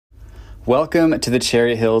Welcome to the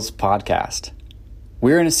Cherry Hills podcast.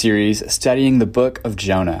 We're in a series studying the book of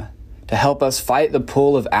Jonah to help us fight the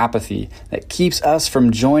pull of apathy that keeps us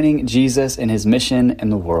from joining Jesus in his mission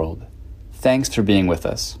in the world. Thanks for being with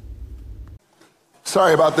us.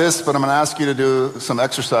 Sorry about this, but I'm going to ask you to do some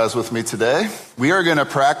exercise with me today. We are going to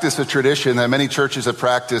practice a tradition that many churches have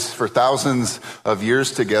practiced for thousands of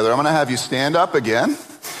years together. I'm going to have you stand up again.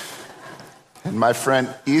 And my friend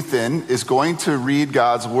Ethan is going to read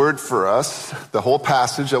God's word for us, the whole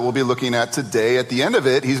passage that we'll be looking at today. At the end of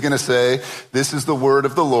it, he's going to say, "This is the word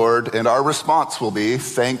of the Lord," and our response will be,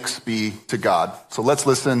 "Thanks be to God." So let's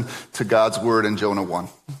listen to God's word in Jonah 1.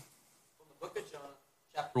 From the book of Jonah,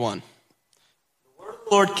 chapter 1. The word of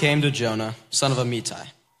the Lord came to Jonah, son of Amittai.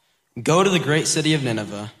 "Go to the great city of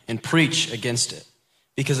Nineveh and preach against it,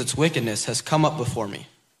 because its wickedness has come up before me."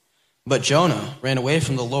 But Jonah ran away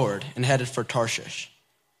from the Lord and headed for Tarshish.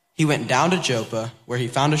 He went down to Joppa, where he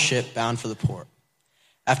found a ship bound for the port.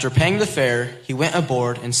 After paying the fare, he went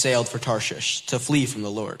aboard and sailed for Tarshish to flee from the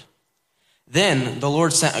Lord. Then the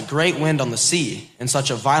Lord sent a great wind on the sea, and such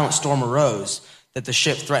a violent storm arose that the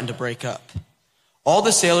ship threatened to break up. All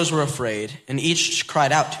the sailors were afraid, and each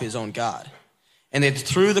cried out to his own God. And they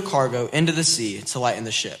threw the cargo into the sea to lighten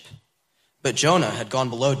the ship. But Jonah had gone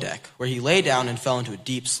below deck, where he lay down and fell into a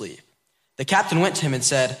deep sleep. The captain went to him and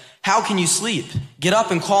said, "How can you sleep? Get up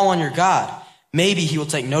and call on your God. Maybe he will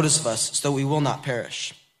take notice of us, so we will not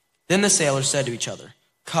perish." Then the sailors said to each other,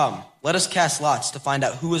 "Come, let us cast lots to find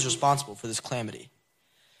out who is responsible for this calamity."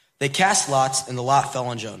 They cast lots, and the lot fell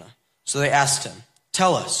on Jonah. So they asked him,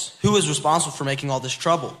 "Tell us, who is responsible for making all this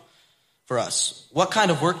trouble for us? What kind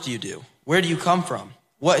of work do you do? Where do you come from?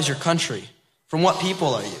 What is your country? From what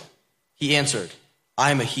people are you?" He answered, "I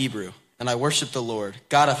am a Hebrew, and I worship the Lord,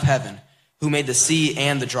 God of heaven, who made the sea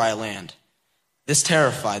and the dry land." This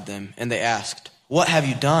terrified them, and they asked, "What have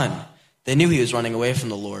you done?" They knew he was running away from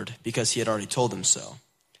the Lord, because he had already told them so.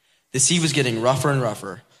 The sea was getting rougher and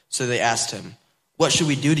rougher, so they asked him, "What should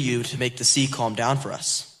we do to you to make the sea calm down for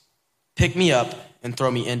us?" "Pick me up and throw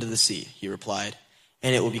me into the sea," he replied,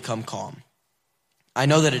 "and it will become calm. I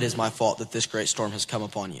know that it is my fault that this great storm has come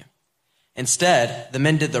upon you." Instead, the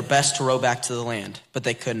men did their best to row back to the land, but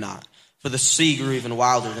they could not, for the sea grew even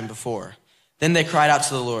wilder than before. Then they cried out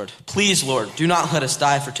to the Lord, "Please, Lord, do not let us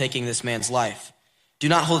die for taking this man's life. Do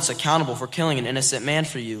not hold us accountable for killing an innocent man,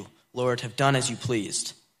 for you, Lord, have done as you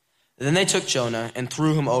pleased." Then they took Jonah and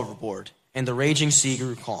threw him overboard, and the raging sea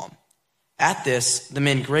grew calm. At this, the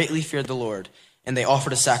men greatly feared the Lord, and they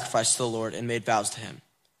offered a sacrifice to the Lord and made vows to him.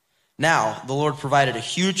 Now the Lord provided a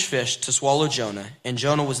huge fish to swallow Jonah, and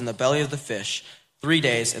Jonah was in the belly of the fish 3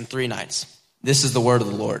 days and 3 nights. This is the word of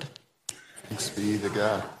the Lord. Thanks be to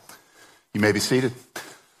God. You may be seated.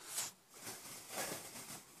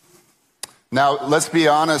 Now, let's be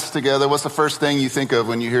honest together. What's the first thing you think of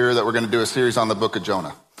when you hear that we're going to do a series on the book of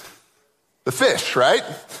Jonah? The fish, right?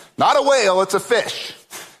 Not a whale, it's a fish.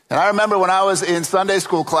 And I remember when I was in Sunday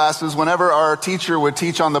school classes, whenever our teacher would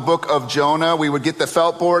teach on the book of Jonah, we would get the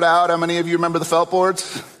felt board out. How many of you remember the felt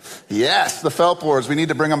boards? Yes, the felt boards. We need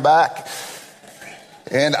to bring them back.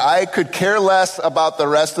 And I could care less about the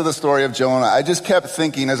rest of the story of Jonah. I just kept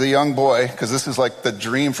thinking as a young boy, because this is like the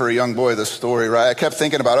dream for a young boy, this story, right? I kept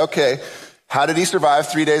thinking about, okay, how did he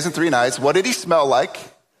survive 3 days and 3 nights? What did he smell like?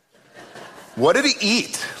 What did he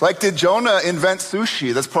eat? Like, did Jonah invent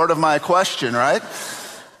sushi? That's part of my question, right?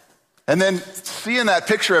 And then seeing that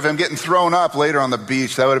picture of him getting thrown up later on the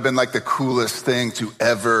beach, that would have been like the coolest thing to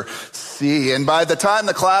ever see. And by the time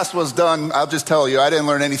the class was done, I'll just tell you, I didn't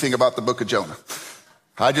learn anything about the book of Jonah.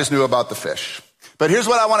 I just knew about the fish. But here's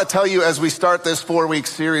what I want to tell you as we start this 4-week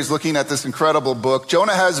series looking at this incredible book.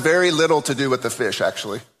 Jonah has very little to do with the fish,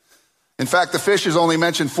 actually. In fact, the fish is only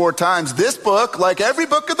mentioned 4 times. This book, like every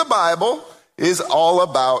book of the Bible, is all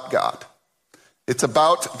about God. It's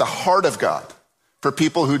about the heart of God for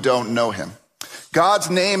people who don't know him.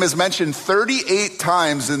 God's name is mentioned 38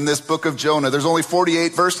 times in this book of Jonah. There's only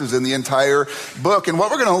 48 verses in the entire book. And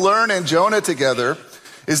what we're going to learn in Jonah together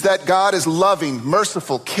is that God is loving,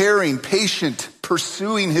 merciful, caring, patient,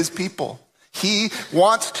 pursuing his people. He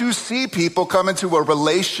wants to see people come into a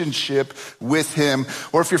relationship with him.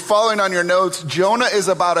 Or if you're following on your notes, Jonah is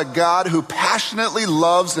about a God who passionately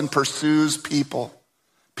loves and pursues people.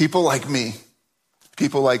 People like me,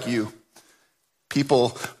 people like you,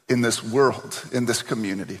 people in this world, in this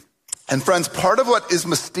community. And friends, part of what is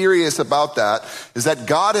mysterious about that is that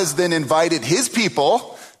God has then invited his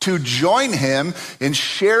people to join him in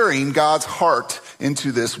sharing God's heart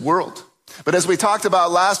into this world. But as we talked about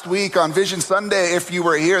last week on Vision Sunday, if you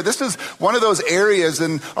were here, this is one of those areas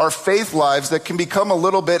in our faith lives that can become a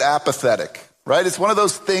little bit apathetic. right? It's one of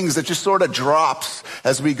those things that just sort of drops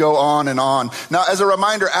as we go on and on. Now, as a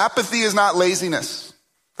reminder, apathy is not laziness.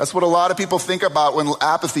 That's what a lot of people think about when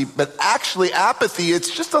apathy, but actually apathy,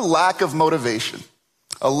 it's just a lack of motivation,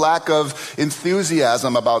 a lack of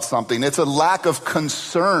enthusiasm about something. It's a lack of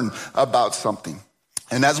concern about something.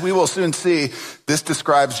 And as we will soon see, this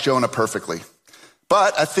describes Jonah perfectly.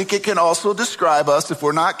 But I think it can also describe us, if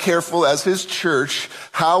we're not careful as his church,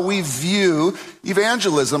 how we view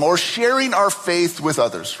evangelism or sharing our faith with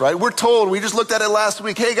others, right? We're told, we just looked at it last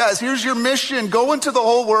week, hey guys, here's your mission. Go into the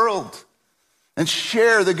whole world and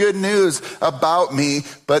share the good news about me.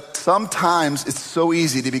 But sometimes it's so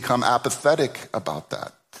easy to become apathetic about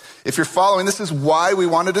that. If you're following, this is why we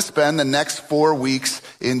wanted to spend the next 4 weeks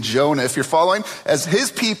in Jonah. If you're following, as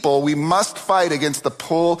his people, we must fight against the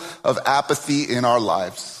pull of apathy in our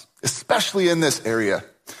lives, especially in this area.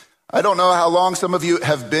 I don't know how long some of you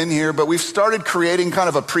have been here, but we've started creating kind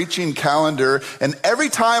of a preaching calendar. And every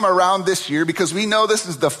time around this year, because we know this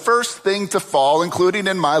is the first thing to fall, including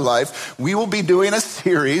in my life, we will be doing a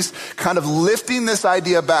series kind of lifting this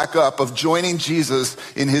idea back up of joining Jesus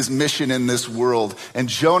in his mission in this world. And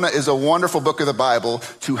Jonah is a wonderful book of the Bible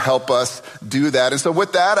to help us do that. And so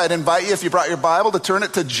with that, I'd invite you, if you brought your Bible, to turn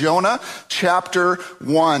it to Jonah chapter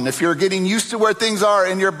 1. If you're getting used to where things are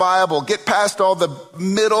in your Bible, get past all the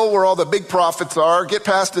middle where all the big prophets are, get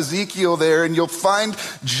past Ezekiel there, and you'll find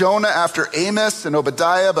Jonah after Amos and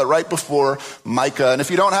Obadiah, but right before Micah. And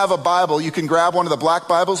if you don't have a Bible, you can grab one of the black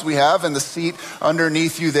Bibles we have in the seat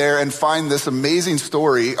underneath you there and find this amazing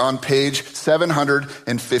story on page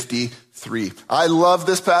 753. I love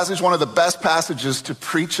this passage, one of the best passages to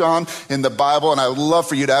preach on in the Bible, and I would love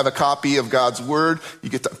for you to have a copy of God's Word.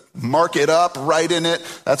 You get to mark it up, write in it.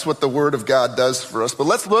 That's what the Word of God does for us. But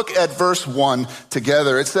let's look at verse 1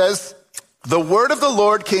 together. It says, the word of the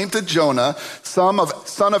Lord came to Jonah, son of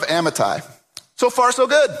Amittai. So far, so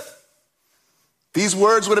good. These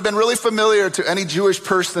words would have been really familiar to any Jewish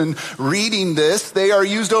person reading this. They are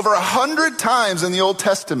used over 100 times in the Old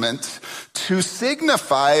Testament to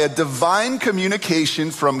signify a divine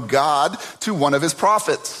communication from God to one of his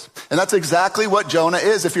prophets. And that's exactly what Jonah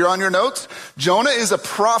is. If you're on your notes, Jonah is a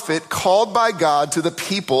prophet called by God to the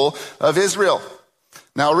people of Israel.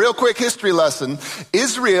 Now, a real quick history lesson.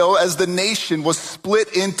 Israel as the nation was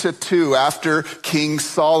split into two after King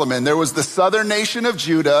Solomon. There was the southern nation of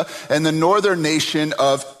Judah and the northern nation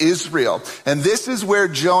of Israel. And this is where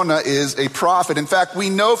Jonah is a prophet. In fact, we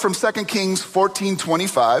know from 2 Kings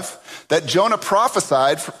 14:25 that Jonah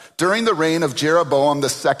prophesied during the reign of Jeroboam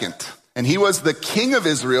II. And he was the king of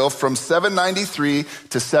Israel from 793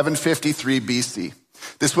 to 753 BC.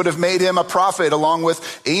 This would have made him a prophet along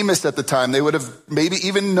with Amos at the time. They would have maybe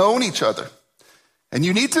even known each other. And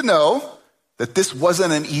you need to know that this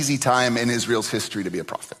wasn't an easy time in Israel's history to be a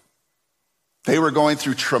prophet. They were going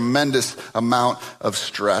through tremendous amount of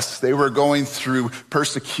stress. They were going through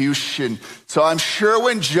persecution. So I'm sure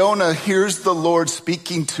when Jonah hears the Lord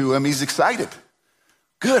speaking to him, he's excited.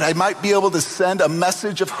 Good, I might be able to send a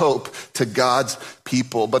message of hope to God's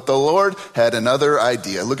people. But the Lord had another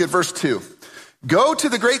idea. Look at verse 2. Go to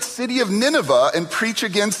the great city of Nineveh and preach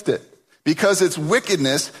against it, because its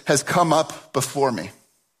wickedness has come up before me.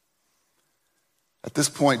 At this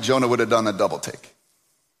point, Jonah would have done a double take.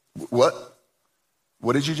 What?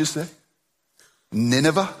 What did you just say?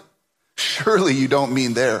 Nineveh? Surely you don't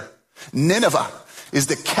mean there. Nineveh is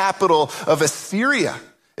the capital of Assyria.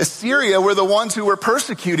 Assyria were the ones who were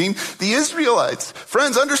persecuting the Israelites.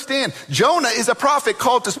 Friends, understand, Jonah is a prophet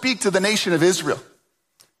called to speak to the nation of Israel.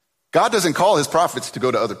 God doesn't call his prophets to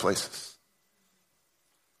go to other places.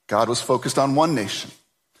 God was focused on one nation,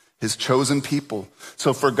 his chosen people.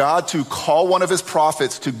 So for God to call one of his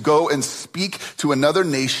prophets to go and speak to another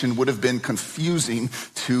nation would have been confusing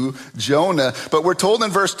to Jonah. But we're told in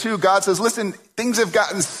verse 2, God says, listen, things have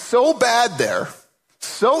gotten so bad there,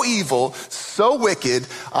 so evil, so wicked,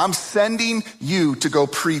 I'm sending you to go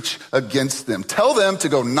preach against them. Tell them to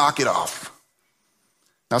go knock it off.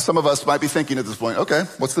 Now, some of us might be thinking at this point, okay,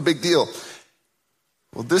 what's the big deal?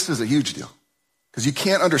 Well, this is a huge deal, because you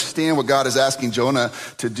can't understand what God is asking Jonah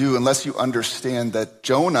to do unless you understand that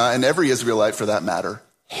Jonah, and every Israelite for that matter,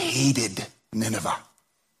 hated Nineveh.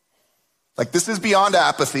 Like, this is beyond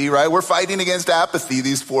apathy, right? We're fighting against apathy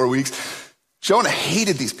these 4 weeks. Jonah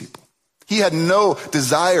hated these people. He had no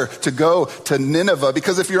desire to go to Nineveh,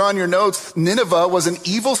 because if you're on your notes, Nineveh was an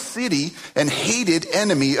evil city and hated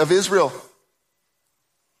enemy of Israel.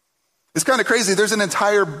 It's kind of crazy. There's an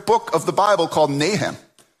entire book of the Bible called Nahum.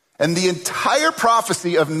 And the entire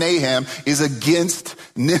prophecy of Nahum is against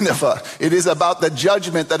Nineveh. It is about the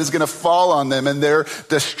judgment that is going to fall on them and their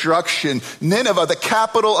destruction. Nineveh, the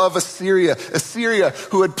capital of Assyria. Assyria,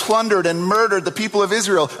 who had plundered and murdered the people of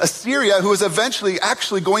Israel. Assyria, who is eventually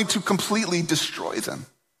actually going to completely destroy them.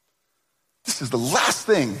 This is the last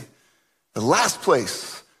thing, the last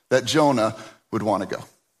place that Jonah would want to go.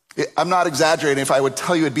 I'm not exaggerating if I would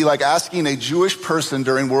tell you it'd be like asking a Jewish person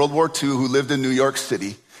during World War II who lived in New York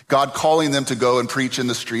City, God calling them to go and preach in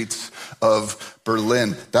the streets of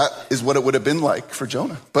Berlin. That is what it would have been like for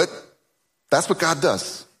Jonah. But that's what God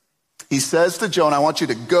does. He says to Jonah, I want you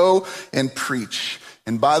to go and preach.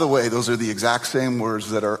 And by the way, those are the exact same words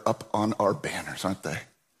that are up on our banners, aren't they?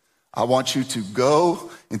 I want you to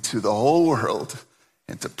go into the whole world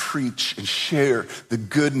and to preach and share the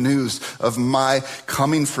good news of my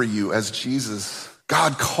coming for you as Jesus.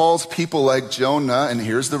 God calls people like Jonah, and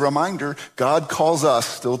here's the reminder, God calls us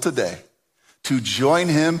still today to join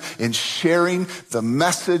him in sharing the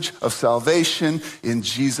message of salvation in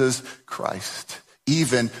Jesus Christ,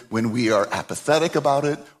 even when we are apathetic about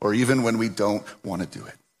it or even when we don't want to do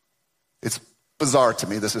it. It's bizarre to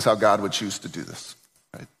me. This is how God would choose to do this.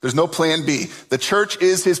 Right? There's no plan B. The church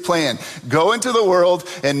is his plan. Go into the world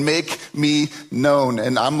and make me known.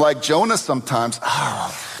 And I'm like Jonah sometimes.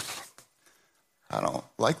 I don't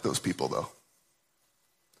like those people though.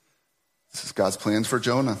 This is God's plans for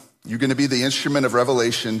Jonah. You're going to be the instrument of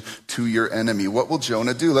revelation to your enemy. What will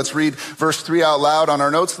Jonah do? Let's read verse 3 out loud on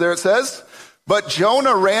our notes there. It says, but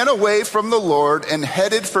Jonah ran away from the Lord and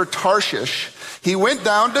headed for Tarshish. He went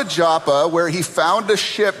down to Joppa where he found a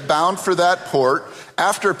ship bound for that port.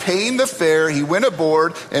 After paying the fare, he went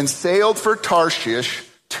aboard and sailed for Tarshish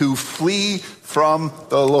to flee from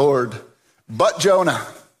the Lord. But Jonah.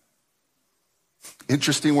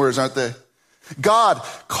 Interesting words, aren't they? God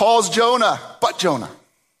calls Jonah, but Jonah.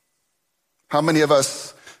 How many of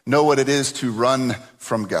us know what it is to run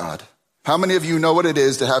from God? How many of you know what it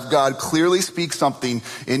is to have God clearly speak something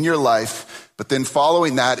in your life, but then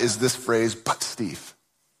following that is this phrase, but Steve.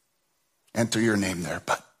 Enter your name there,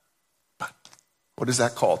 but. What is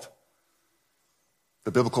that called?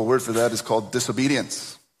 The biblical word for that is called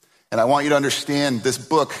disobedience. And I want you to understand this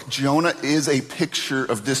book, Jonah, is a picture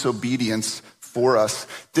of disobedience for us.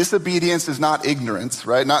 Disobedience is not ignorance,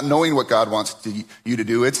 right? Not knowing what God wants you to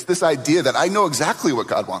do. It's this idea that I know exactly what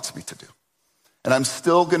God wants me to do. And I'm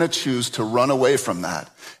still going to choose to run away from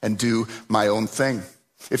that and do my own thing.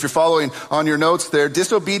 If you're following on your notes there,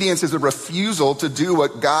 disobedience is a refusal to do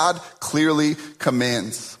what God clearly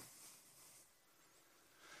commands.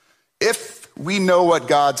 If we know what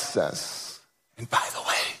God says, and by the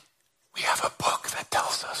way, we have a book that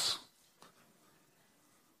tells us,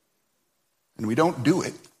 and we don't do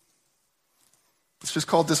it, it's just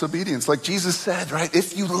called disobedience. Like Jesus said, right?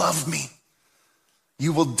 If you love me,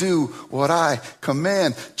 you will do what I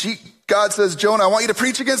command. God says, Jonah, I want you to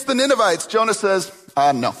preach against the Ninevites. Jonah says,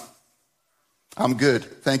 no, I'm good.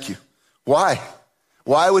 Thank you. Why?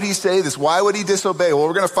 Why would he say this? Why would he disobey? Well,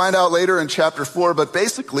 we're going to find out later in chapter 4, but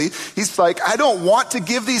basically he's like, I don't want to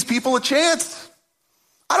give these people a chance.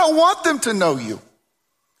 I don't want them to know you.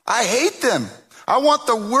 I hate them. I want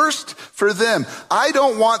the worst for them. I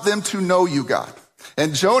don't want them to know you, God.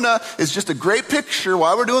 And Jonah is just a great picture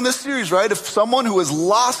while we're doing this series, right? Of someone who has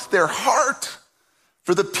lost their heart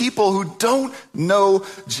for the people who don't know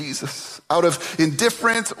Jesus. Out of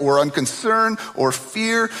indifference or unconcern or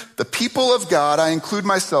fear, the people of God, I include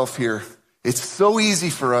myself here, it's so easy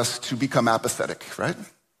for us to become apathetic, right?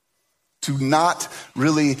 To not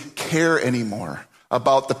really care anymore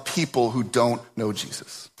about the people who don't know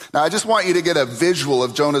Jesus. Now, I just want you to get a visual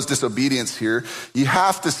of Jonah's disobedience here. You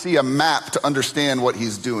have to see a map to understand what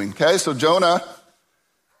he's doing, okay? So Jonah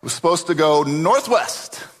was supposed to go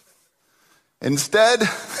northwest. Instead,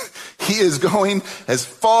 he is going as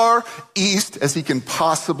far east as he can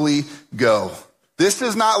possibly go. This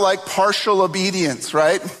is not like partial obedience,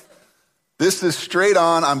 right? This is straight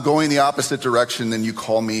on, I'm going the opposite direction than you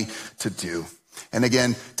call me to do. And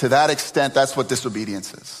again, to that extent, that's what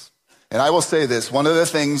disobedience is. And I will say this, one of the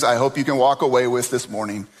things I hope you can walk away with this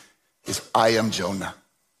morning is I am Jonah.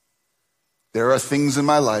 There are things in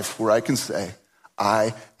my life where I can say,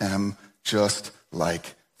 I am just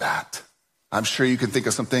like that. I'm sure you can think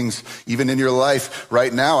of some things even in your life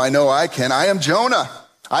right now. I know I can. I am Jonah.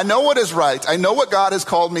 I know what is right. I know what God has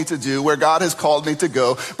called me to do, where God has called me to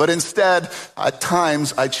go. But instead, at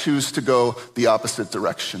times, I choose to go the opposite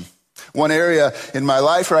direction. One area in my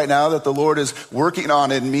life right now that the Lord is working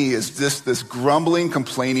on in me is this grumbling,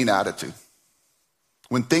 complaining attitude.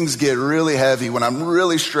 When things get really heavy, when I'm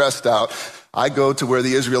really stressed out, I go to where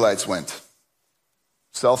the Israelites went.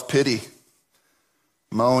 Self-pity,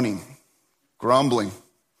 moaning, grumbling.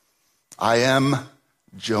 I am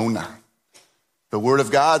Jonah. The word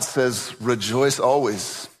of God says, rejoice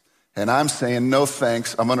always. And I'm saying, no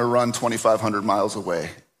thanks. I'm going to run 2,500 miles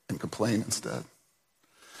away and complain instead.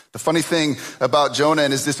 The funny thing about Jonah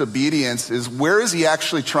and his disobedience is, where is he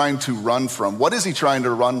actually trying to run from? What is he trying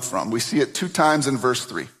to run from? We see it 2 times in verse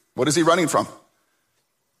 3. What is he running from?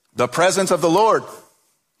 The presence of the Lord.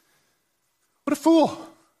 What a fool.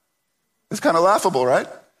 It's kind of laughable, right?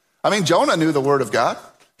 I mean, Jonah knew the word of God.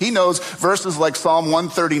 He knows verses like Psalm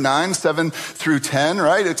 139, 7 through 10,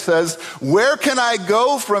 right? It says, where can I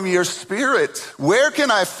go from your spirit? Where can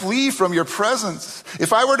I flee from your presence?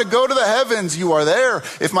 If I were to go to the heavens, you are there.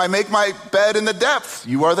 If I make my bed in the depths,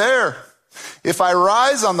 you are there. If I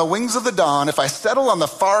rise on the wings of the dawn, if I settle on the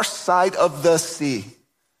far side of the sea.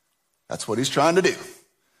 That's what he's trying to do.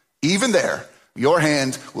 Even there, your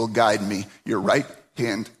hand will guide me. Your right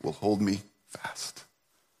hand will hold me fast.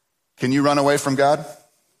 Can you run away from God?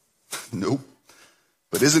 Nope.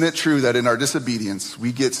 But isn't it true that in our disobedience,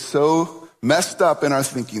 we get so messed up in our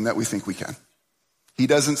thinking that we think we can? He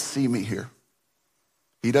doesn't see me here.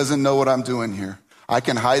 He doesn't know what I'm doing here. I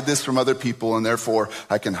can hide this from other people, and therefore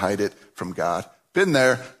I can hide it from God. Been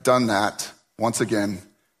there, done that. Once again,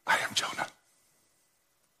 I am Jonah.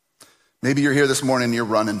 Maybe you're here this morning and you're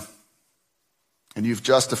running, and you've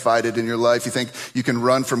justified it in your life. You think you can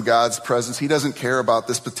run from God's presence. He doesn't care about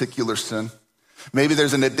this particular sin. Maybe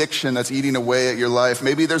there's an addiction that's eating away at your life.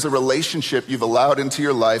 Maybe there's a relationship you've allowed into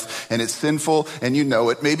your life and it's sinful and you know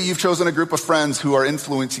it. Maybe you've chosen a group of friends who are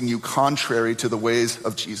influencing you contrary to the ways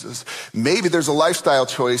of Jesus. Maybe there's a lifestyle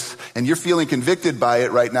choice and you're feeling convicted by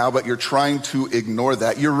it right now, but you're trying to ignore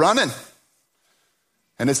that. You're running.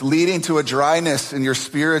 And it's leading to a dryness in your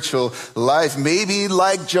spiritual life. Maybe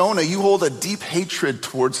like Jonah, you hold a deep hatred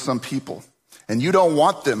towards some people. And you don't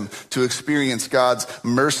want them to experience God's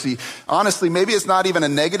mercy. Honestly, maybe it's not even a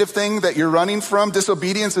negative thing that you're running from.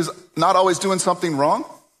 Disobedience is not always doing something wrong.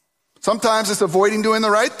 Sometimes it's avoiding doing the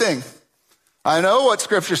right thing. I know what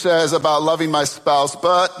Scripture says about loving my spouse,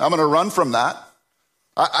 but I'm going to run from that.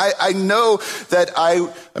 I know that I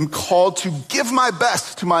am called to give my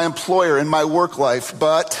best to my employer in my work life,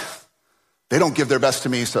 but they don't give their best to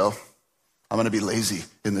me, so I'm going to be lazy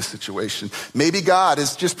in this situation. Maybe God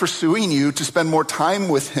is just pursuing you to spend more time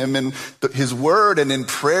with him in his word and in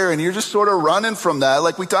prayer, and you're just sort of running from that,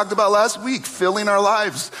 like we talked about last week, filling our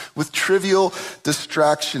lives with trivial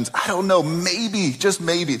distractions. I don't know, maybe, just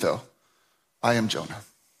maybe though, I am Jonah.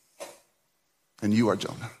 And you are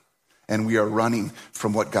Jonah. And we are running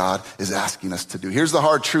from what God is asking us to do. Here's the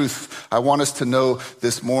hard truth I want us to know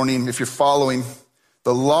this morning. If you're following,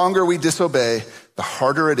 the longer we disobey, the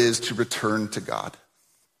harder it is to return to God.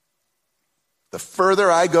 The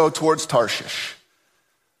further I go towards Tarshish,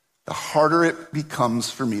 the harder it becomes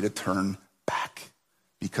for me to turn back,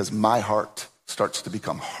 because my heart starts to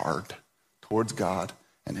become hard towards God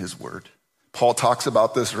and his word. Paul talks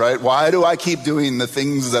about this, right? Why do I keep doing the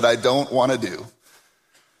things that I don't want to do?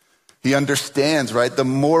 He understands, right? The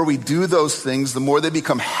more we do those things, the more they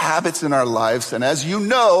become habits in our lives. And as you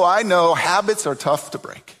know, I know, habits are tough to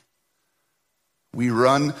break. We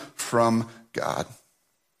run from God.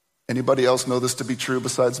 Anybody else know this to be true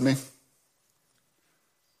besides me?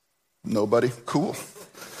 Nobody? Cool.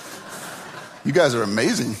 You guys are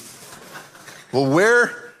amazing. Well,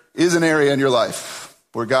 where is an area in your life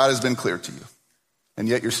where God has been clear to you, and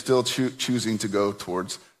yet you're still choosing to go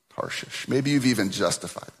towards Tarshish? Maybe you've even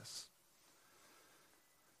justified this.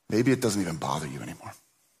 Maybe it doesn't even bother you anymore.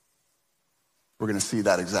 We're going to see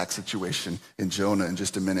that exact situation in Jonah in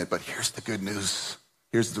just a minute, but here's the good news.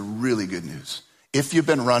 Here's the really good news. If you've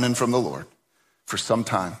been running from the Lord for some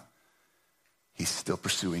time, he's still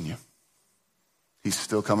pursuing you. He's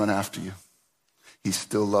still coming after you. He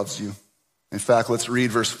still loves you. In fact, let's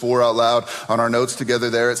read verse 4 out loud on our notes together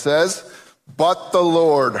there. It says, "But the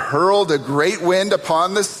Lord hurled a great wind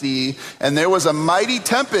upon the sea, and there was a mighty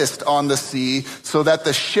tempest on the sea, so that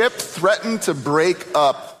the ship threatened to break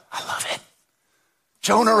up." I love it.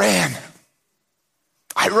 Jonah ran.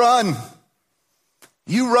 I run.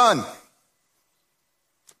 You run.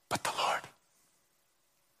 But the Lord.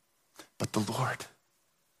 But the Lord.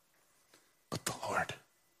 But the Lord.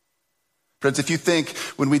 Friends, if you think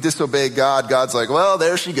when we disobey God, God's like, well,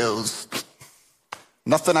 there she goes.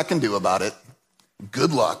 Nothing I can do about it.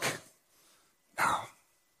 Good luck. No.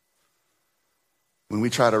 When we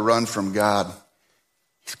try to run from God,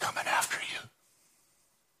 he's coming after you.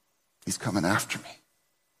 He's coming after me.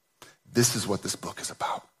 This is what this book is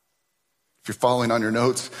about. If you're following on your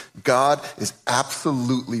notes, God is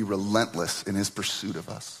absolutely relentless in his pursuit of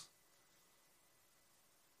us.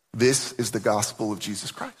 This is the gospel of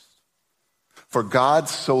Jesus Christ. For God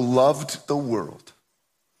so loved the world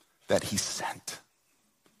that he sent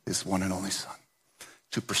his one and only Son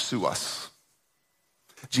to pursue us.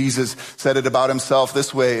 Jesus said it about himself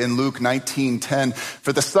this way in Luke 19:10.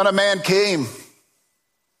 For the Son of Man came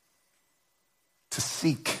to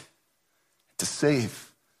seek, to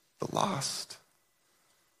save the lost.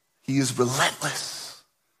 He is relentless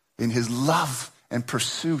in his love and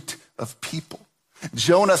pursuit of people.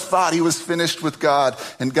 Jonah thought he was finished with God,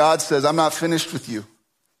 and God says, I'm not finished with you.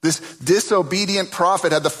 This disobedient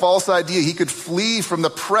prophet had the false idea he could flee from the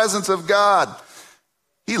presence of God.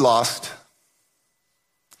 He lost.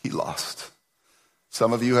 He lost.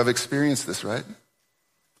 Some of you have experienced this, right?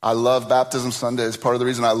 I love Baptism Sundays. Part of the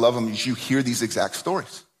reason I love them is you hear these exact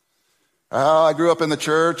stories. Oh, I grew up in the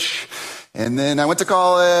church, and then I went to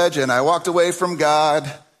college, and I walked away from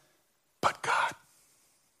God. But God.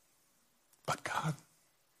 But God.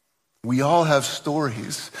 We all have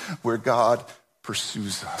stories where God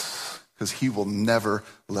pursues us because he will never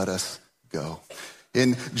let us go.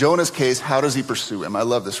 In Jonah's case, how does he pursue him? I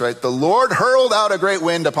love this, right? The Lord hurled out a great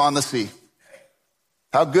wind upon the sea.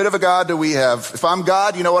 How good of a God do we have? If I'm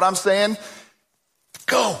God, you know what I'm saying?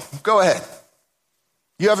 Go ahead.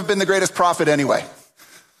 You haven't been the greatest prophet anyway.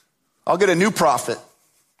 I'll get a new prophet.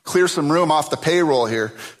 Clear some room off the payroll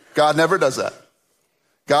here. God never does that.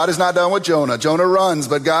 God is not done with Jonah. Jonah runs,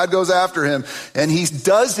 but God goes after him. And he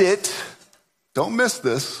does it, don't miss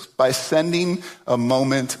this, by sending a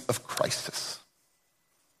moment of crisis.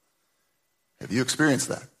 Have you experienced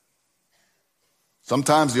that?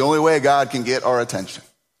 Sometimes the only way God can get our attention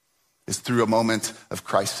is through a moment of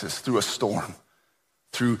crisis, through a storm,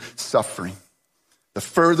 through suffering. The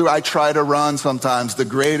further I try to run sometimes, the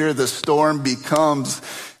greater the storm becomes.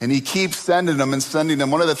 And he keeps sending them and sending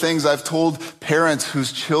them. One of the things I've told parents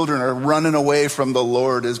whose children are running away from the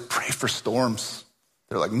Lord is pray for storms.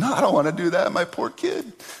 They're like, no, I don't want to do that, my poor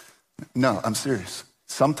kid. No, I'm serious.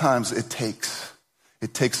 Sometimes it takes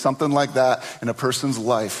something like that in a person's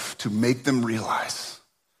life to make them realize,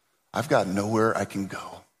 I've got nowhere I can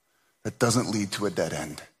go that doesn't lead to a dead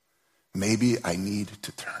end. Maybe I need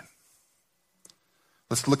to turn.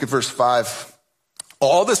 Let's look at verse 5.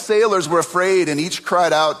 All the sailors were afraid and each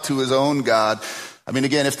cried out to his own God. I mean,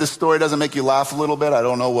 again, if this story doesn't make you laugh a little bit, I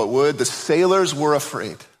don't know what would. The sailors were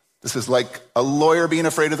afraid. This is like a lawyer being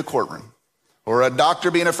afraid of the courtroom or a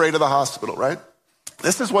doctor being afraid of the hospital, right?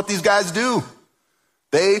 This is what these guys do.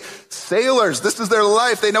 Sailors, this is their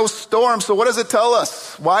life. They know storms. So what does it tell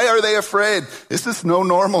us? Why are they afraid? This is no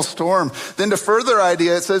normal storm. Then to further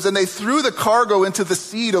idea, it says, and they threw the cargo into the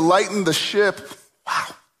sea to lighten the ship.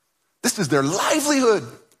 Wow. This is their livelihood.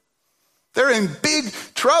 They're in big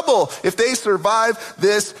trouble if they survive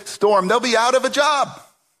this storm. They'll be out of a job.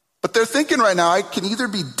 But they're thinking right now, I can either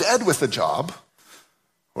be dead with a job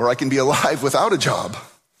or I can be alive without a job.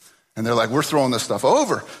 And they're like, we're throwing this stuff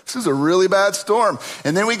over. This is a really bad storm.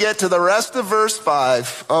 And then we get to the rest of verse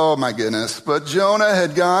 5. Oh my goodness. But Jonah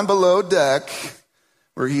had gone below deck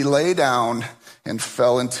where he lay down and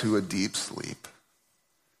fell into a deep sleep.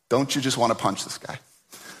 Don't you just want to punch this guy?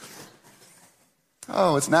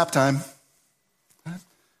 Oh, it's nap time.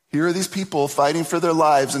 Here are these people fighting for their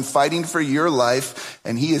lives and fighting for your life.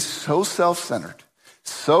 And he is so self-centered,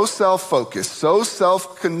 so self-focused, so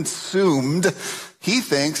self-consumed. He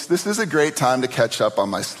thinks this is a great time to catch up on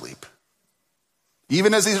my sleep.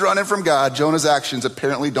 Even as he's running from God, Jonah's actions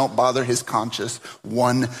apparently don't bother his conscience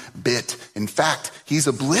one bit. In fact, he's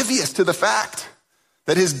oblivious to the fact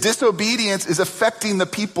that his disobedience is affecting the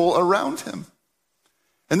people around him.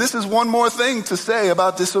 And this is one more thing to say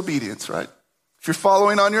about disobedience, right? If you're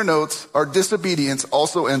following on your notes, our disobedience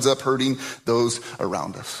also ends up hurting those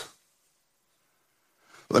around us.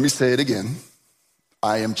 Let me say it again.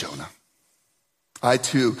 I am Jonah. I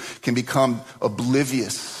too can become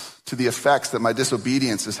oblivious to the effects that my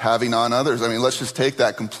disobedience is having on others. I mean, let's just take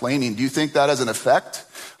that complaining. Do you think that has an effect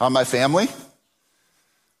on my family?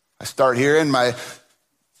 I start hearing my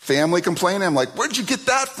family complaining. I'm like, where'd you get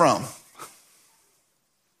that from?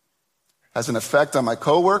 Has an effect on my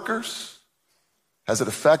coworkers? Has an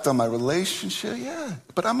effect on my relationship? Yeah,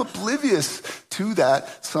 but I'm oblivious to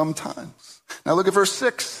that sometimes. Now look at verse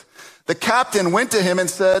 6. The captain went to him and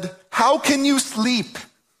said, how can you sleep?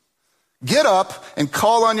 Get up and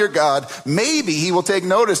call on your God. Maybe he will take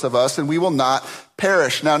notice of us and we will not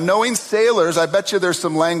perish. Now, knowing sailors, I bet you there's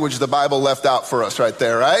some language the Bible left out for us right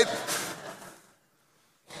there, right?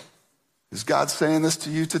 Is God saying this to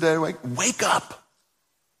you today? Wake up.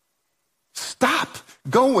 Stop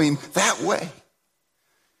going that way.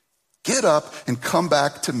 Get up and come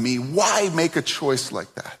back to me. Why make a choice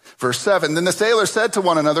like that? Verse 7, then the sailors said to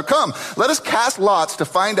one another, come, let us cast lots to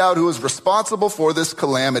find out who is responsible for this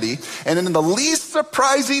calamity. And in the least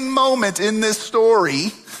surprising moment in this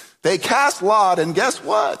story, they cast lot, and guess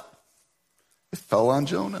what? It fell on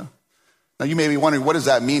Jonah. Now you may be wondering, what does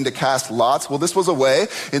that mean to cast lots? Well, this was a way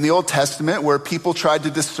in the Old Testament where people tried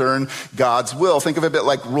to discern God's will. Think of it a bit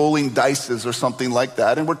like rolling dices or something like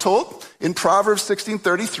that. And we're told in Proverbs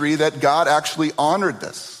 16:33 that God actually honored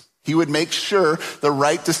this. He would make sure the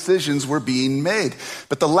right decisions were being made.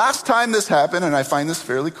 But the last time this happened, and I find this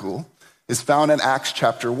fairly cool, is found in Acts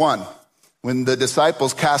chapter 1, when the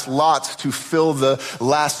disciples cast lots to fill the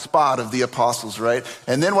last spot of the apostles, right?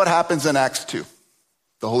 And then what happens in Acts 2?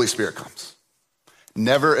 The Holy Spirit comes.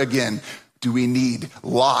 Never again do we need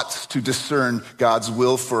lots to discern God's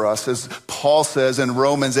will for us. As Paul says in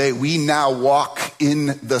Romans 8, we now walk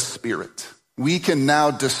in the Spirit. We can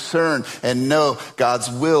now discern and know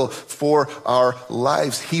God's will for our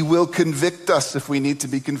lives. He will convict us if we need to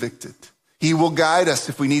be convicted. He will guide us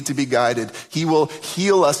if we need to be guided. He will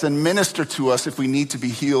heal us and minister to us if we need to be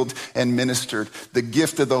healed and ministered. The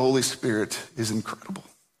gift of the Holy Spirit is incredible.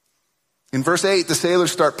 In verse 8, the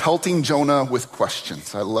sailors start pelting Jonah with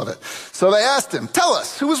questions. I love it. So they asked him, tell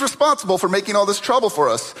us, who is responsible for making all this trouble for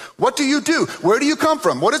us? What do you do? Where do you come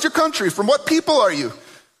from? What is your country? From what people are you?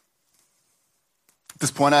 At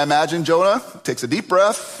this point, I imagine Jonah takes a deep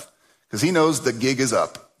breath because he knows the gig is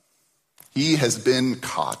up. He has been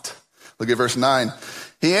caught. Look at verse 9.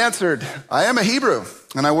 He answered, I am a Hebrew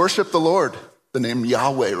and I worship the Lord, the name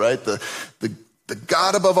Yahweh, right? The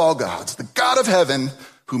God above all gods, the God of heaven,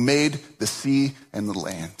 who made the sea and the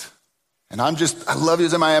land. And I love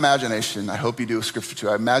these in my imagination. I hope you do a scripture too.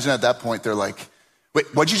 I imagine at that point they're like, wait,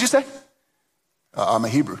 what'd you just say? I'm a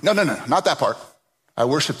Hebrew. No, not that part. I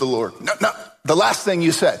worship the Lord. No, the last thing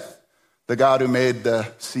you said. The God who made the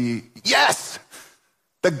sea. Yes!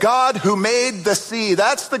 The God who made the sea.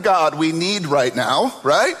 That's the God we need right now,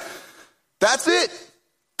 right? That's it.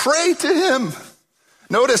 Pray to him.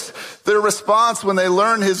 Notice their response when they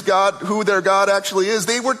learned his God, who their God actually is.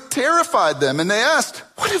 They were terrified them and they asked,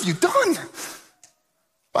 what have you done?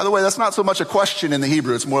 By the way, that's not so much a question in the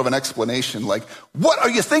Hebrew. It's more of an explanation like, what are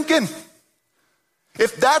you thinking?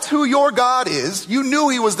 If that's who your God is, you knew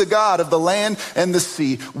he was the God of the land and the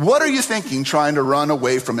sea. What are you thinking trying to run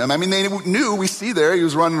away from him? I mean, they knew, we see there, he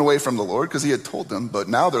was running away from the Lord because he had told them. But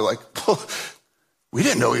now they're like, we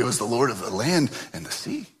didn't know he was the Lord of the land and the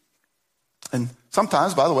sea. And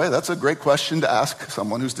sometimes, by the way, that's a great question to ask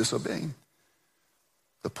someone who's disobeying.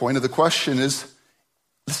 The point of the question is,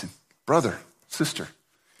 listen, brother, sister,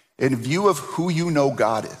 in view of who you know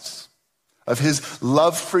God is, of his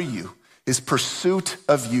love for you, his pursuit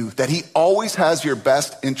of you, that he always has your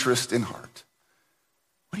best interest in heart,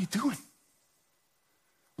 what are you doing?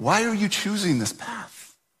 Why are you choosing this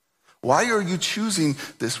path? Why are you choosing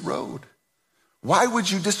this road? Why would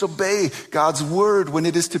you disobey God's word when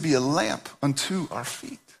it is to be a lamp unto our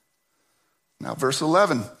feet? Now, verse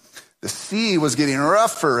 11, the sea was getting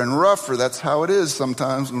rougher and rougher. That's how it is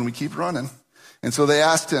sometimes when we keep running. And so they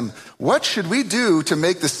asked him, what should we do to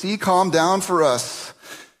make the sea calm down for us?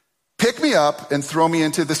 Pick me up and throw me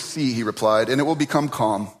into the sea, he replied, and it will become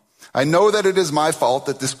calm. I know that it is my fault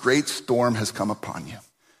that this great storm has come upon you.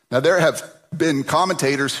 Now, there have been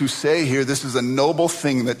commentators who say here this is a noble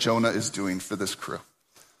thing that Jonah is doing for this crew.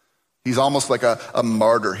 He's almost like a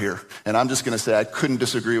martyr here. And I'm just going to say I couldn't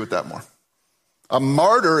disagree with that more. A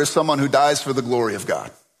martyr is someone who dies for the glory of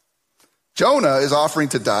God. Jonah is offering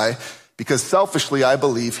to die because selfishly I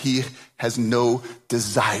believe he has no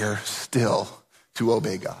desire still to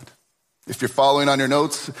obey God. If you're following on your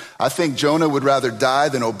notes, I think Jonah would rather die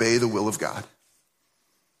than obey the will of God.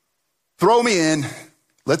 Throw me in.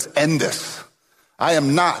 Let's end this. I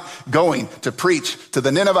am not going to preach to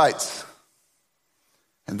the Ninevites.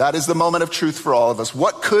 And that is the moment of truth for all of us.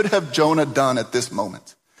 What could have Jonah done at this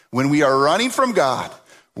moment? When we are running from God,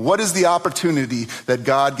 what is the opportunity that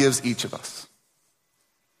God gives each of us?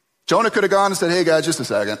 Jonah could have gone and said, hey guys, just a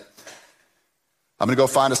second. I'm going to go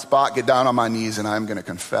find a spot, get down on my knees, and I'm going to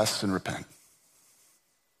confess and repent.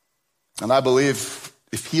 And I believe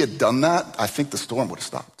if he had done that, I think the storm would have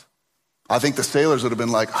stopped. I think the sailors would have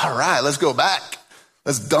been like, all right, let's go back.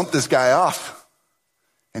 Let's dump this guy off.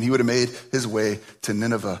 And he would have made his way to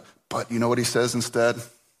Nineveh. But you know what he says instead?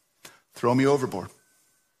 Throw me overboard.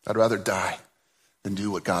 I'd rather die than do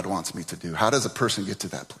what God wants me to do. How does a person get to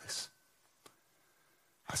that place?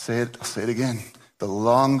 I'll say it again. The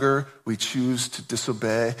longer we choose to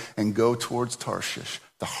disobey and go towards Tarshish,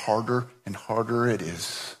 the harder and harder it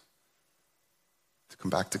is to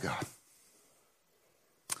come back to God.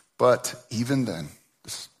 But even then,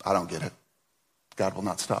 I don't get it. God will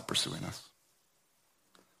not stop pursuing us.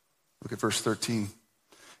 Look at verse 13.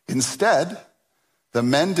 Instead, the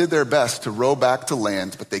men did their best to row back to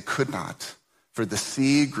land, but they could not, for the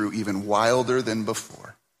sea grew even wilder than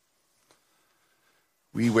before.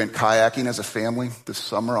 We went kayaking as a family this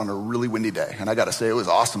summer on a really windy day. And I got to say, it was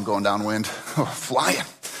awesome going downwind, flying.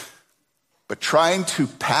 But trying to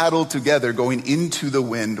paddle together going into the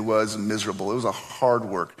wind was miserable. It was a hard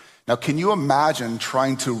work. Now, can you imagine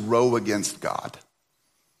trying to row against God?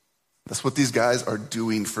 That's what these guys are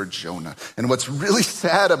doing for Jonah. And what's really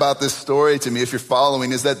sad about this story to me, if you're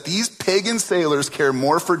following, is that these pagan sailors care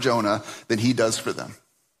more for Jonah than he does for them.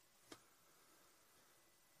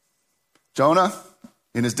 Jonah,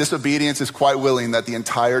 in his disobedience, is quite willing that the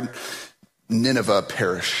entire Nineveh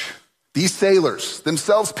perish. These sailors,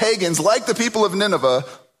 themselves pagans, like the people of Nineveh,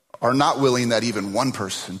 are not willing that even one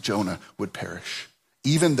person, Jonah, would perish,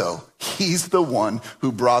 even though he's the one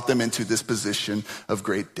who brought them into this position of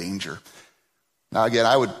great danger. Now, again,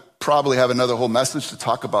 I would probably have another whole message to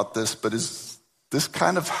talk about this, but is this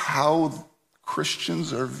kind of how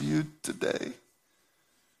Christians are viewed today?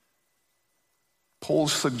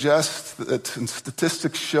 Polls suggest that, and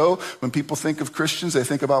statistics show, when people think of Christians, they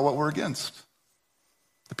think about what we're against,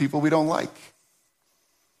 the people we don't like.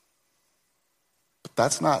 But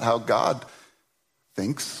that's not how God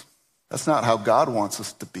thinks. That's not how God wants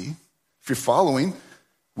us to be. If you're following,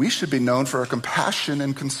 we should be known for our compassion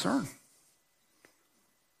and concern.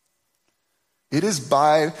 It is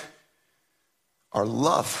by our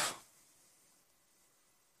love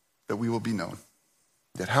that we will be known.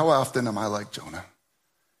 Yet how often am I like Jonah?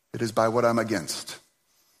 It is by what I'm against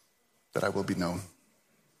that I will be known.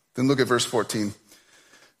 Then look at verse 14.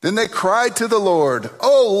 Then they cried to the Lord,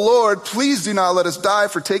 "Oh Lord, please do not let us die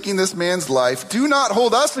for taking this man's life. Do not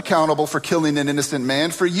hold us accountable for killing an innocent man,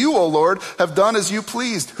 for you, O Lord, have done as you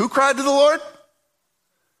pleased." Who cried to the Lord?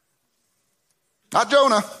 Not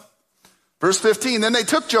Jonah. Verse 15, then they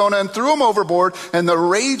took Jonah and threw him overboard, and the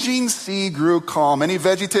raging sea grew calm. Any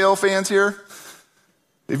VeggieTale fans here?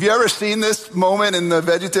 Have you ever seen this moment in the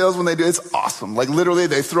VeggieTales when they do it? It's awesome. Like literally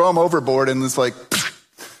they throw him overboard and it's like,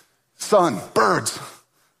 sun, birds.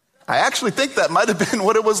 I actually think that might have been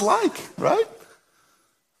what it was like, right?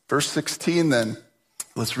 Verse 16 then,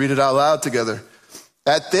 let's read it out loud together.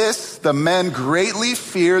 At this, the men greatly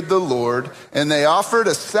feared the Lord, and they offered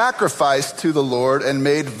a sacrifice to the Lord and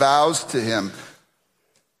made vows to him.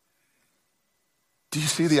 Do you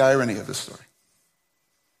see the irony of this story?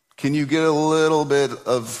 Can you get a little bit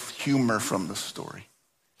of humor from the story?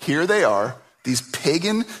 Here they are, these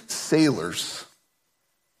pagan sailors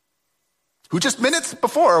who just minutes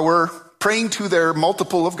before were praying to their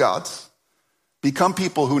multiple of gods, become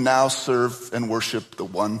people who now serve and worship the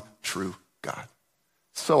one true God.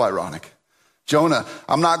 So ironic. Jonah,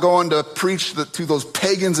 I'm not going to preach to those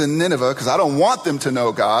pagans in Nineveh because I don't want them to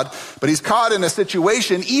know God, but he's caught in a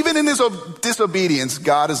situation, even in his disobedience,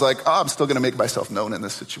 God is like, I'm still going to make myself known in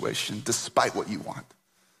this situation, despite what you want.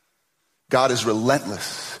 God is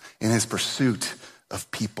relentless in his pursuit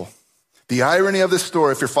of people. The irony of this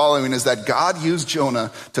story, if you're following, is that God used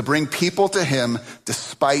Jonah to bring people to him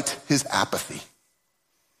despite his apathy,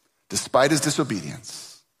 despite his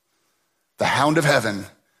disobedience. The hound of heaven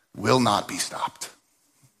will not be stopped.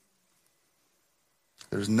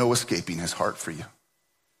 There's no escaping his heart for you.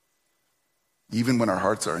 Even when our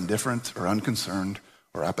hearts are indifferent or unconcerned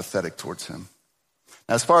or apathetic towards him.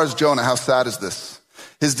 Now, as far as Jonah, how sad is this?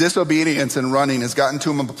 His disobedience and running has gotten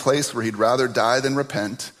to him a place where he'd rather die than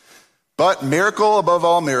repent. But miracle above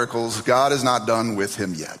all miracles, God is not done with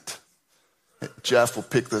him yet. Jeff will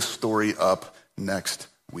pick this story up next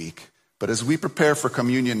week. But as we prepare for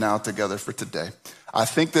communion now together for today, I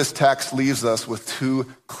think this text leaves us with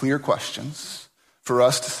two clear questions for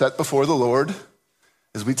us to set before the Lord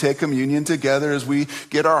as we take communion together, as we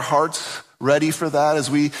get our hearts ready for that,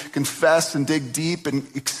 as we confess and dig deep and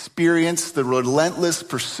experience the relentless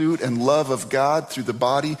pursuit and love of God through the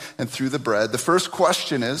body and through the bread. The first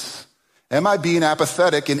question is, am I being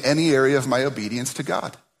apathetic in any area of my obedience to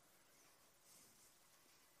God?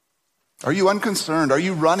 Are you unconcerned? Are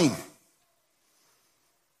you running?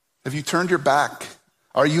 Have you turned your back?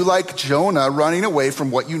 Are you like Jonah, running away from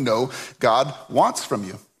what you know God wants from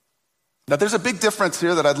you? Now, there's a big difference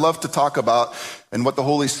here that I'd love to talk about and what the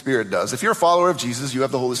Holy Spirit does. If you're a follower of Jesus, you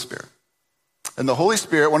have the Holy Spirit. And the Holy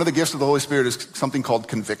Spirit, one of the gifts of the Holy Spirit is something called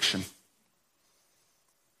conviction.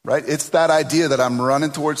 Right? It's that idea that I'm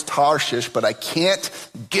running towards Tarshish, but I can't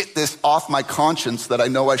get this off my conscience that I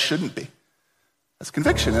know I shouldn't be. That's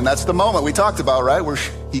conviction. And that's the moment we talked about, right? Where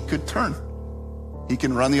he could turn. He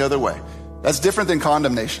can run the other way. That's different than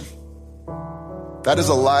condemnation. That is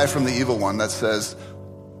a lie from the evil one that says,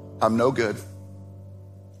 I'm no good.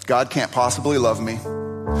 God can't possibly love me.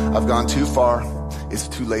 I've gone too far. It's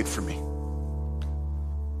too late for me.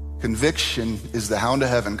 Conviction is the hound of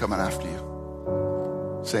heaven coming after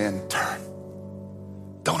you, saying, turn.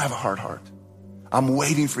 Don't have a hard heart. I'm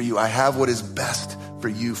waiting for you. I have what is best for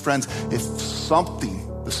you. Friends, if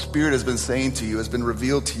something the Spirit has been saying to you, has been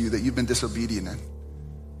revealed to you that you've been disobedient in,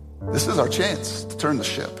 this is our chance to turn the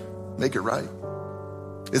ship, make it right.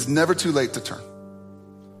 It's never too late to turn.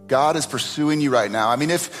 God is pursuing you right now. I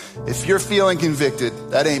mean, if you're feeling convicted,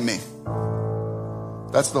 that ain't me.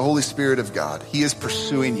 That's the Holy Spirit of God. He is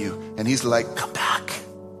pursuing you, and he's like, come back.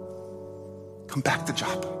 Come back to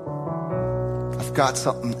Joppa. I've got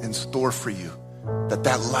something in store for you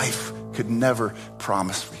that life could never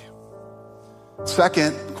promise for you.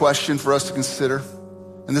 Second question for us to consider,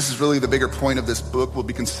 and this is really the bigger point of this book we'll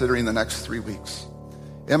be considering the next 3 weeks.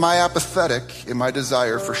 Am I apathetic in my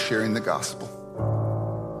desire for sharing the gospel?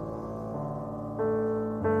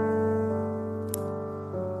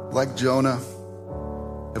 Like Jonah,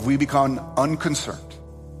 have we become unconcerned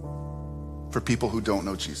for people who don't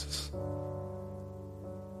know Jesus?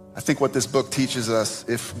 I think what this book teaches us,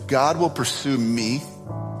 if God will pursue me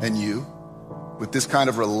and you with this kind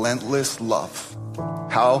of relentless love,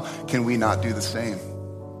 how can we not do the same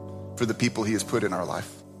for the people he has put in our life?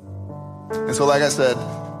 And so, like I said,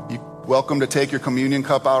 you're welcome to take your communion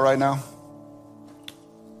cup out right now.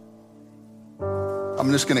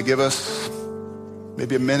 I'm just going to give us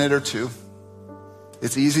maybe a minute or two.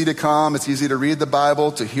 It's easy to come. It's easy to read the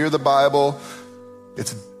Bible, to hear the Bible.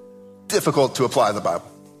 It's difficult to apply the Bible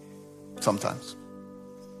sometimes.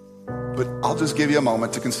 But I'll just give you a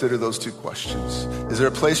moment to consider those two questions. Is there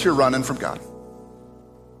a place you're running from God?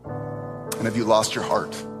 And have you lost your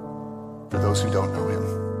heart for those who don't know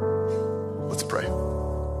him? Let's pray.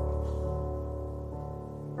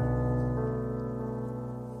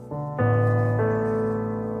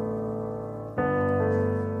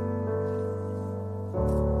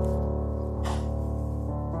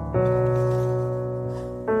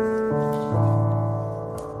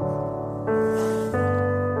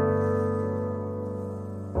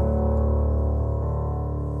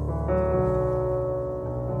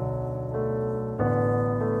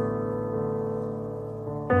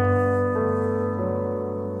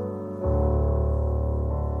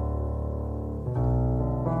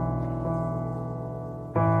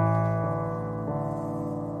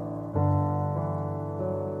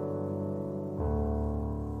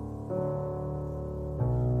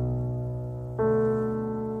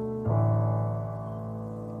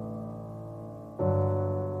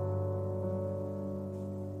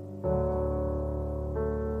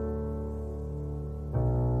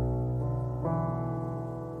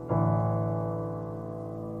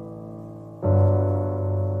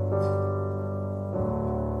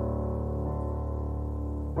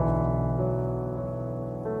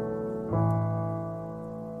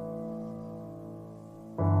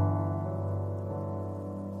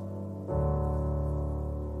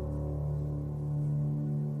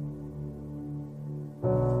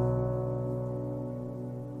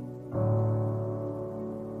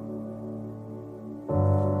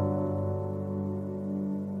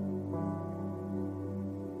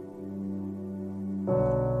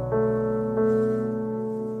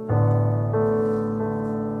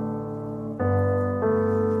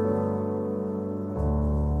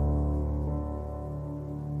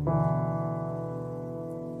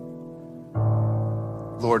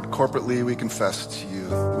 Lord, corporately we confess to you,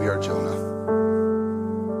 we are Jonah.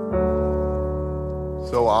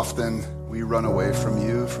 So often we run away from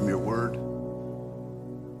you, from your word,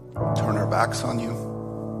 turn our backs on you.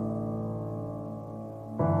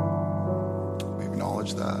 We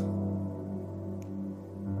acknowledge that.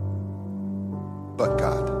 But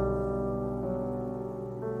God,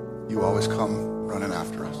 you always come running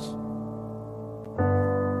after us.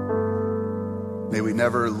 May we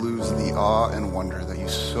never lose the awe and wonder that you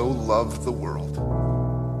so loved the world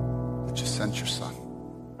that you sent your Son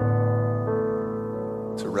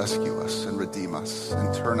to rescue us and redeem us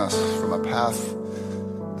and turn us from a path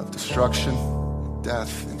of destruction and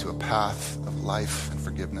death into a path of life and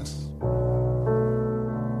forgiveness.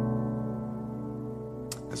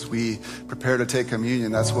 As we prepare to take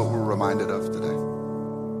communion, that's what we're reminded of today.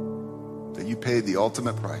 That you paid the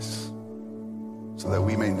ultimate price so that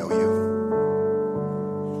we may know you.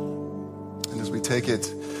 As we take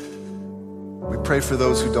it, we pray for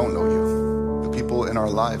those who don't know you, the people in our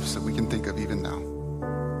lives that we can think of even now.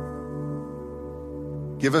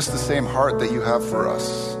 Give us the same heart that you have for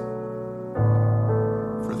us,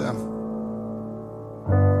 for them.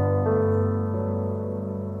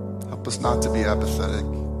 Help us not to be apathetic,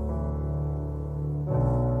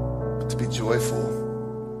 but to be joyful,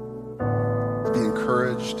 to be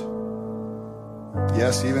encouraged,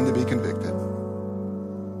 yes, even to be convicted.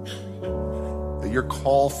 That your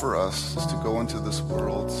call for us is to go into this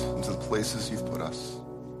world, into the places you've put us,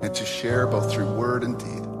 and to share both through word and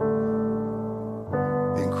deed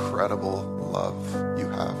the incredible love you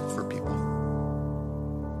have for people.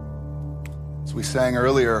 As we sang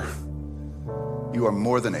earlier, you are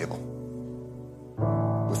more than able.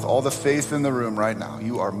 With all the faith in the room right now,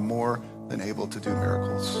 you are more than able to do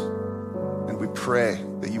miracles. And we pray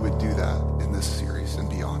that you would do that in this series and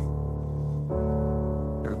beyond.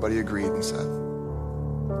 Everybody agreed and said,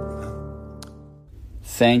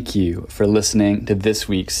 Thank you for listening to this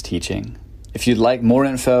week's teaching. If you'd like more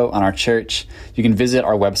info on our church, you can visit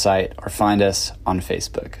our website or find us on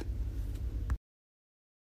Facebook.